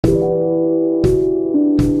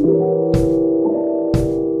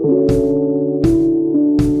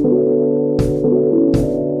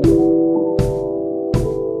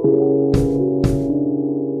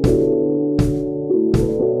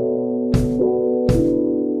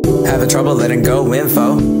Having trouble letting go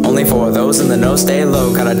info. Only for those in the know stay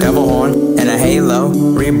low. Got a devil horn and a halo.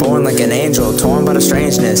 Reborn like an angel, torn by the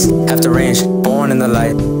strangeness. Have to range, born in the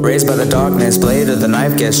light. Raised by the darkness, blade of the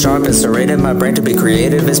knife gets sharp. It's serrated my brain to be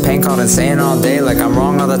creative. Is pain called insane all day, like I'm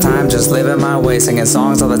wrong all the time. Just living my way, singing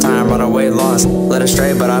songs all the time. Run away lost, led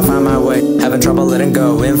astray, but I find my way. Having trouble letting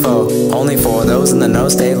go info. Only for those in the know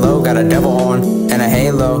stay low. Got a devil horn and a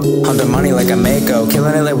halo. Hunter money like a Mako,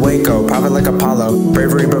 killing it like Waco. Prophet like Apollo,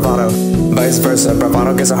 bravery bravado. Vice versa,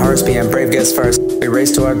 bravado gets a hearse, being brave gets first. We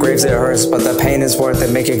race to our graves, it hurts, but the pain is worth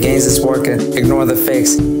it. Make your gains, it's working. Ignore the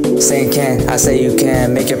fakes. Saying can, I say you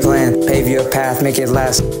can. Make your plan, pave your path, make it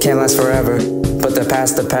last. Can't last forever. Put the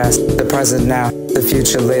past, the present now, the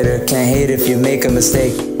future later. Can't hate if you make a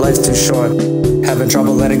mistake. Life's too short. Having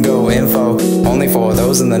trouble letting go info. Only for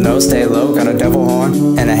those in the know stay low. Got a devil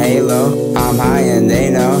horn and a halo. I'm high and they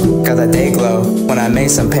know. Got that day glow. When I make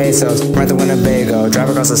some pesos, rent the Winnebago. Drive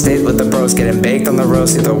across the state with the bros, getting baked on the road.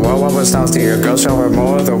 See the world while we're stones to your girl, show her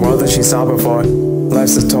more of the world than she saw before.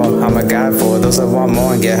 Life's a tour, I'm a guide for those that want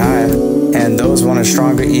more and get higher. And those wanting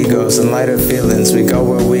stronger egos and lighter feelings. We go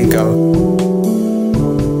where we go.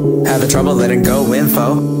 Having trouble letting go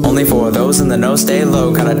info. Only for those in the know stay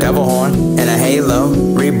low. Got a devil horn and a halo.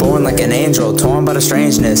 Reborn like an angel, torn by the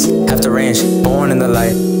strangeness. Have to range, born in the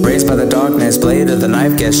light. Raised by the darkness, blade of the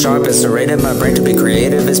knife gets sharp. It's serrated my brain to be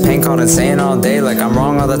creative. Is pain called insane all day, like I'm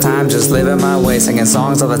wrong all the time. Just living my way, singing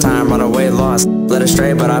songs all the time. Run away lost, led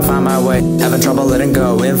astray, but I find my way. Having trouble letting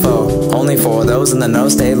go info. Only for those in the know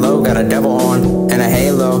stay low. Got a devil horn and a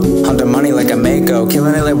halo. Hunter money like a Mako,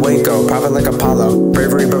 killing it like Waco. Prophet like Apollo,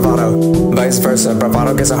 bravery bravado. Vice versa,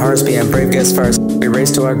 bravado gets a hearse, being brave gets first. We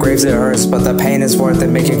race to our graves, it hurts, but the pain is worth it.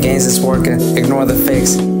 Make your gains, it's working. Ignore the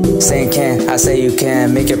fakes. Saying can, I say you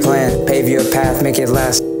can. Make your plan, pave your path, make it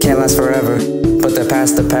last. Can't last forever. Put the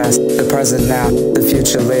past, the present now, the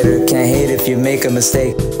future later. Can't hate if you make a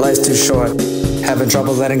mistake. Life's too short. Having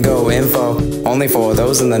trouble letting go info. Only for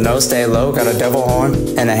those in the know stay low. Got a devil horn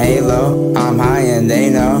and a halo. I'm high and they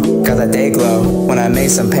know. Got that day glow. When I make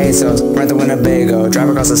some pesos, rent the Winnebago. Drive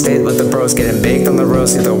across the state with the bros, getting baked on the road.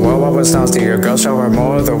 See the world while we're stones to your girl, show her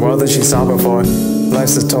more of the world than she saw before.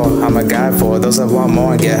 Life's a tour, I'm a guide for those that want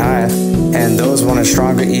more and get higher. And those wanting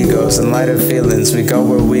stronger egos and lighter feelings. We go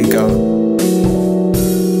where we go.